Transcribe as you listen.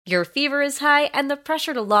Your fever is high and the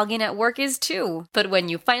pressure to log in at work is too. But when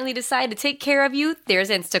you finally decide to take care of you, there's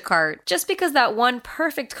Instacart. Just because that one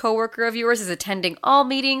perfect coworker of yours is attending all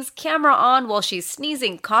meetings, camera on while she's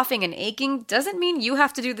sneezing, coughing, and aching, doesn't mean you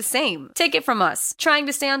have to do the same. Take it from us. Trying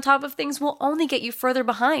to stay on top of things will only get you further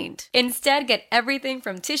behind. Instead, get everything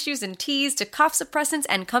from tissues and teas to cough suppressants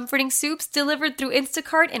and comforting soups delivered through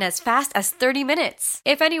Instacart in as fast as 30 minutes.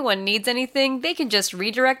 If anyone needs anything, they can just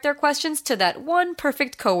redirect their questions to that one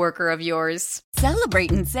perfect coworker of yours.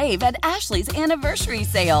 Celebrate and save at Ashley's Anniversary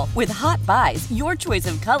Sale. With Hot Buys, your choice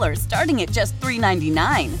of colors starting at just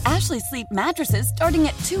 $3.99. Ashley Sleep mattresses starting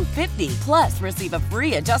at $2.50. Plus, receive a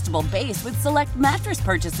free adjustable base with select mattress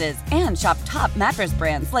purchases. And shop top mattress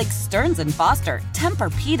brands like Stearns & Foster,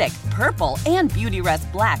 Tempur-Pedic, Purple, and Beautyrest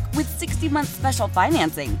Black with 60-month special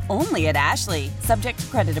financing. Only at Ashley. Subject to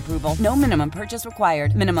credit approval. No minimum purchase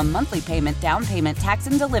required. Minimum monthly payment, down payment, tax,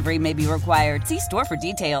 and delivery may be required. See store for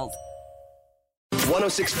details.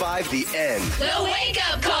 106.5 The End. The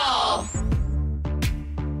Wake Up Call.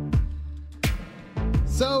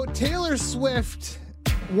 So Taylor Swift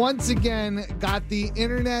once again got the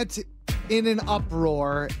internet in an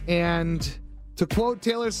uproar. And to quote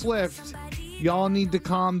Taylor Swift, y'all need to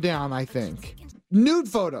calm down, I think. Nude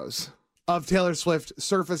photos of Taylor Swift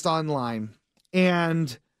surfaced online,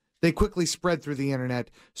 and they quickly spread through the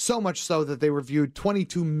internet, so much so that they were viewed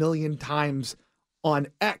 22 million times on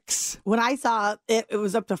X. When I saw it, it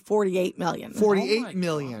was up to 48 million. 48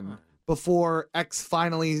 million before X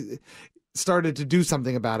finally started to do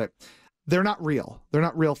something about it. They're not real. They're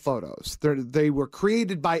not real photos. They were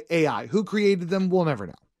created by AI. Who created them, we'll never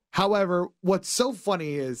know. However, what's so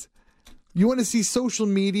funny is you want to see social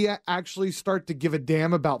media actually start to give a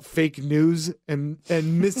damn about fake news and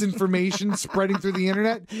misinformation spreading through the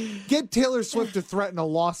internet. Get Taylor Swift to threaten a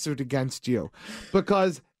lawsuit against you,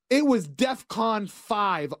 because it was DEFCON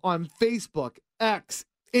 5 on Facebook, X,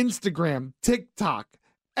 Instagram, TikTok,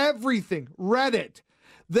 everything, Reddit.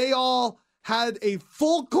 They all had a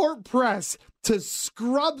full court press to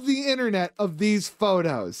scrub the internet of these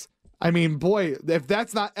photos. I mean, boy, if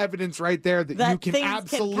that's not evidence right there that you can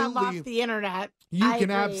absolutely come off the internet. You I can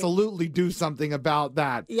agree. absolutely do something about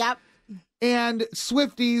that. Yep. And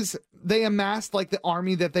Swifties, they amassed like the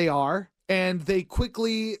army that they are. And they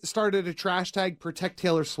quickly started a trash tag Protect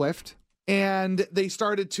Taylor Swift. And they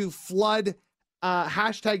started to flood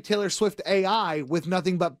hashtag Taylor Swift AI with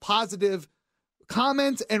nothing but positive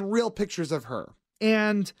comments and real pictures of her.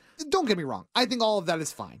 And don't get me wrong, I think all of that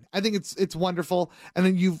is fine. I think it's wonderful. And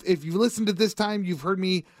then if you've listened to this time, you've heard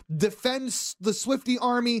me defend the Swiftie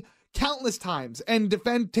army countless times and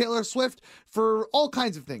defend Taylor Swift for all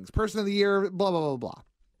kinds of things. Person of the year, blah, blah, blah, blah.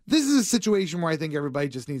 This is a situation where I think everybody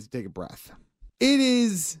just needs to take a breath. It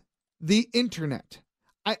is the internet.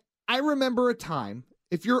 I remember a time,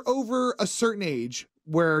 if you're over a certain age,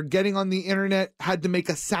 where getting on the internet had to make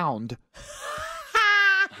a sound.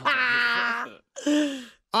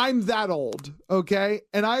 I'm that old, okay?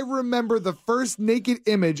 And I remember the first naked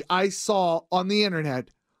image I saw on the internet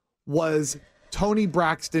was Toni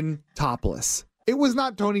Braxton topless. It was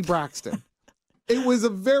not Toni Braxton. It was a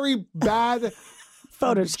very bad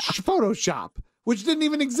Photoshop, which didn't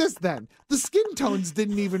even exist then. The skin tones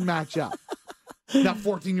didn't even match up. Now,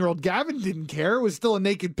 14-year-old Gavin didn't care. It was still a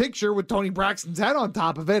naked picture with Toni Braxton's head on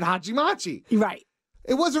top of it, Hachi Machi. Right.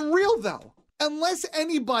 It wasn't real, though. Unless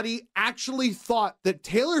anybody actually thought that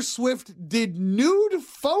Taylor Swift did nude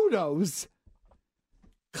photos,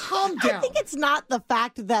 calm down. I think it's not the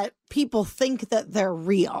fact that people think that they're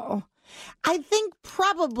real. I think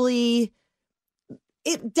probably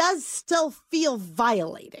it does still feel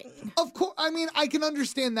violating. Of course. I mean, I can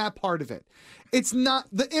understand that part of it. It's not,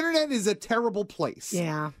 the internet is a terrible place.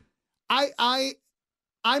 Yeah. I'm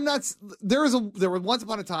not, there was once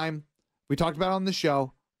upon a time, we talked about it on the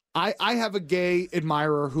show, I have a gay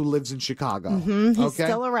admirer who lives in Chicago. Mm-hmm. He's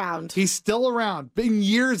still around. He's still around. Been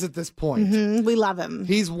years at this point. Mm-hmm. We love him.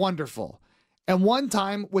 He's wonderful. And one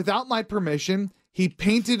time, without my permission, he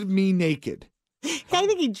painted me naked. I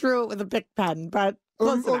think he drew it with a Bic pen, but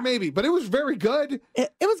or maybe. But it was very good.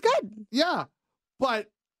 It was good. Yeah. But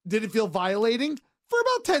did it feel violating? For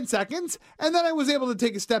about 10 seconds. And then I was able to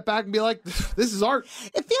take a step back and be like, this is art.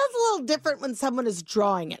 It feels a little different when someone is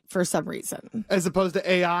drawing it for some reason. As opposed to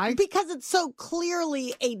AI? Because it's so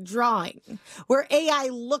clearly a drawing where AI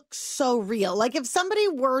looks so real. Like if somebody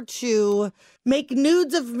were to make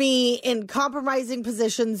nudes of me in compromising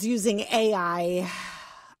positions using AI,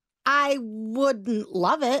 I wouldn't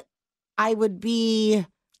love it. I would be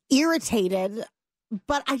irritated.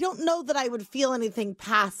 but I don't know that I would feel anything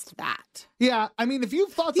past that. Yeah, I mean, if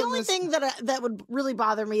you've thought The only thing that would really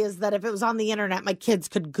bother me is that if it was on the internet, my kids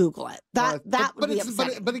could Google it. That would be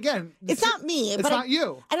upsetting. But again, it's not me. It's not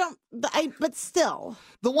you. But still.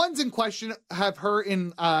 The ones in question have her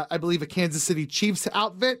in, I believe, a Kansas City Chiefs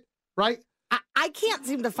outfit, right? I can't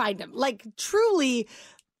seem to find him. Like, truly,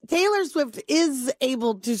 Taylor Swift is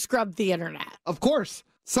able to scrub the internet. Of course.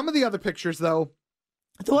 Some of the other pictures, though.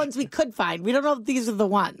 The ones we could find. We don't know if these are the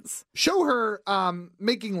ones. Show her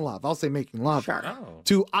making love. I'll say making love. Sure.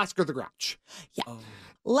 To Oscar the Grouch. Yeah. Oh.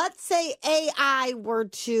 Let's say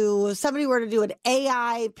somebody were to do an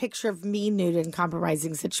AI picture of me nude in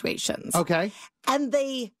compromising situations. Okay. And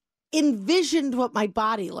they envisioned what my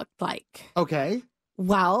body looked like. Okay.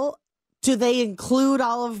 Well, do they include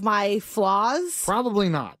all of my flaws? Probably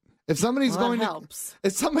not. If somebody's going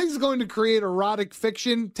to create erotic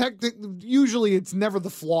fiction, usually it's never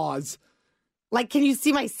the flaws. Like, can you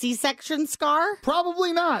see my C-section scar?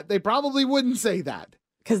 Probably not. They probably wouldn't say that.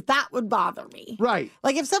 Because that would bother me. Right.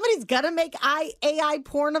 Like, if somebody's going to make AI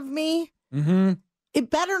porn of me, it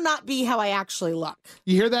better not be how I actually look.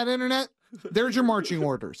 You hear that, internet? There's your marching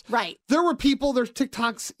orders. Right. There's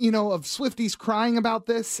TikToks, of Swifties crying about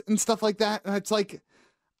this and stuff like that. And it's like,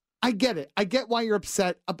 I get it. I get why you're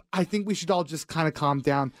upset. I think we should all just kind of calm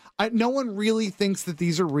down. No one really thinks that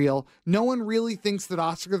these are real. No one really thinks that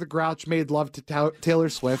Oscar the Grouch made love to Taylor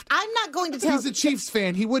Swift. I'm not going to tell... He's a Chiefs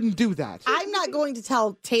fan. He wouldn't do that. I'm not going to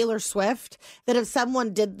tell Taylor Swift that if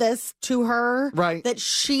someone did this to her, that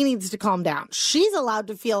she needs to calm down. She's allowed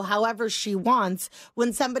to feel however she wants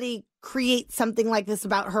when somebody creates something like this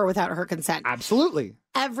about her without her consent. Absolutely.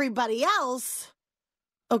 Everybody else,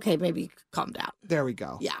 okay, maybe calm down. There we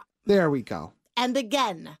go. Yeah. There we go. And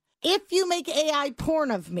again, if you make AI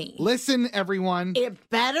porn of me... Listen, everyone. It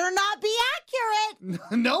better not be accurate.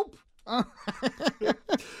 Nope.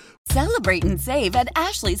 Celebrate and save at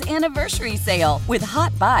Ashley's Anniversary Sale. With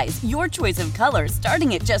Hot Buys, your choice of colors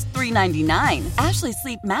starting at just $3.99. Ashley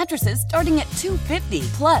Sleep mattresses starting at $2.50.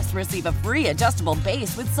 Plus, receive a free adjustable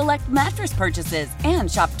base with select mattress purchases. And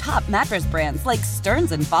shop top mattress brands like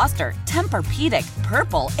Stearns & Foster, Tempur-Pedic,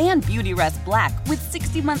 Purple, and Beautyrest Black with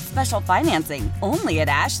 60-month special financing. Only at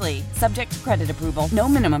Ashley. Subject to credit approval. No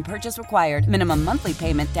minimum purchase required. Minimum monthly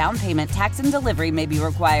payment, down payment, tax, and delivery may be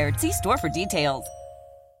required. See store for details.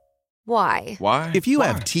 Why? If you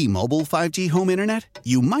have T-Mobile 5G home internet,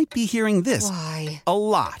 you might be hearing this a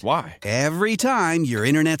lot. Why? Every time your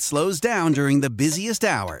internet slows down during the busiest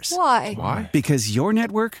hours. Why? Because your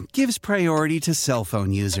network gives priority to cell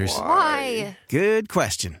phone users. Why? Good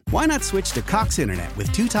question. Why not switch to Cox Internet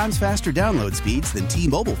with 2 times faster download speeds than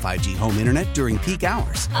T-Mobile 5G home internet during peak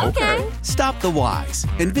hours? Okay. Stop the whys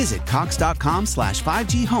and visit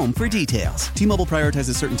cox.com/5G home for details. T-Mobile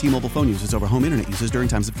prioritizes certain T-Mobile phone users over home internet users during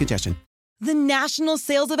times of congestion. The national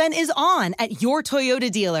sales event is on at your Toyota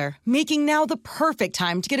dealer, making now the perfect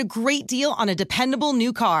time to get a great deal on a dependable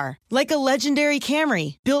new car. Like a legendary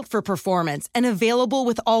Camry, built for performance and available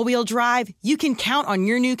with all-wheel drive, you can count on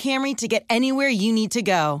your new Camry to get anywhere you need to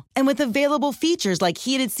go. And with available features like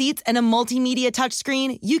heated seats and a multimedia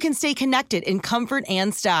touchscreen, you can stay connected in comfort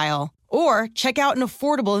and style. Or check out an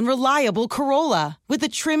affordable and reliable Corolla with a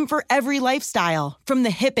trim for every lifestyle. From the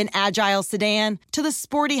hip and agile sedan to the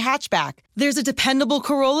sporty hatchback, there's a dependable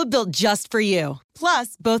Corolla built just for you.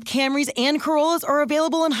 Plus, both Camrys and Corollas are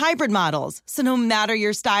available in hybrid models. So no matter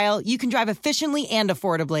your style, you can drive efficiently and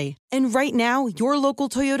affordably. And right now, your local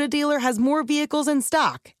Toyota dealer has more vehicles in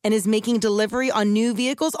stock and is making delivery on new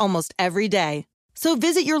vehicles almost every day. So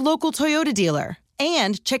visit your local Toyota dealer.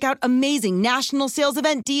 And check out amazing national sales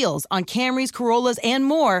event deals on Camrys, Corollas, and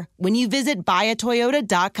more when you visit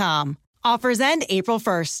buyatoyota.com. Offers end April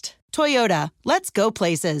 1st. Toyota, let's go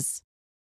places.